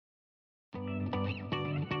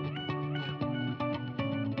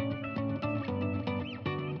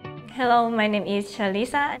Hello, my name is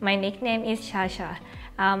Chalisa. My nickname is Chacha.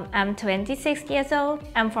 I'm 26 years old.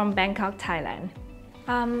 I'm from Bangkok, Thailand.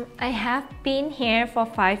 I have been here for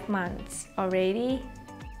 5 months already.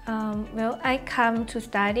 I come to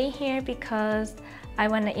study here because I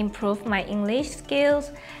want to improve my English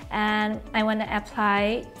skills and I want to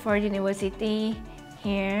apply for university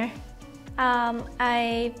here.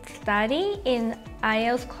 I study in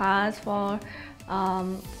IELTS class for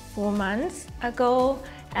 4 months ago,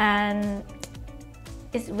 and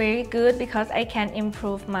it's very good because I can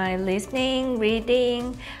improve my listening,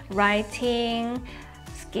 reading, writing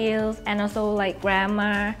skills, and also like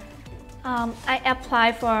grammar. I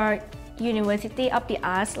applied for University of the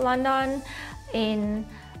Arts London in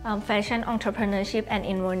fashion entrepreneurship and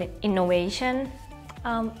innovation.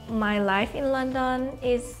 My life in London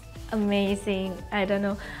is amazing. I don't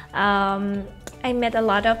know. I met a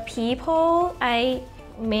lot of people. I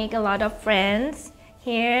make a lot of friends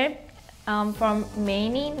here from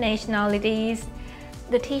many nationalities.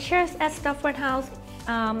 The teachers at Stafford House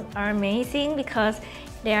are amazing because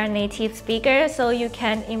they are native speakers, so you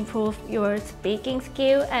can improve your speaking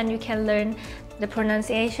skill and you can learn the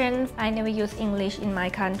pronunciation. I never use English in my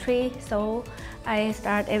country, so I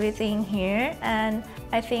start everything here, and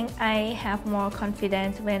I think I have more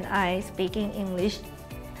confidence when I speaking English.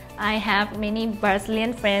 I have many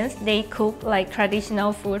Brazilian friends. They cook like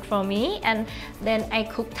traditional food for me, and then I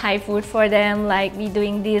cook Thai food for them. Like we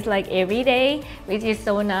doing this like every day, which is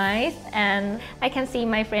so nice. And I can see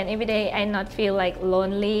my friend every day. I not feel like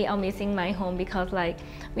lonely or missing my home because like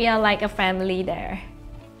we are like a family there.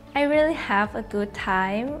 I really have a good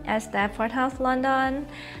time at Stafford House London,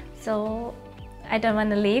 so I don't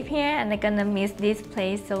want to leave here and I'm gonna miss this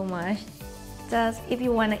place so much. Just if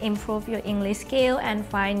you want to improve your English skill and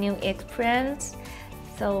find new experience,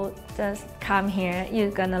 so just come here, you're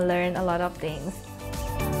gonna learn a lot of things.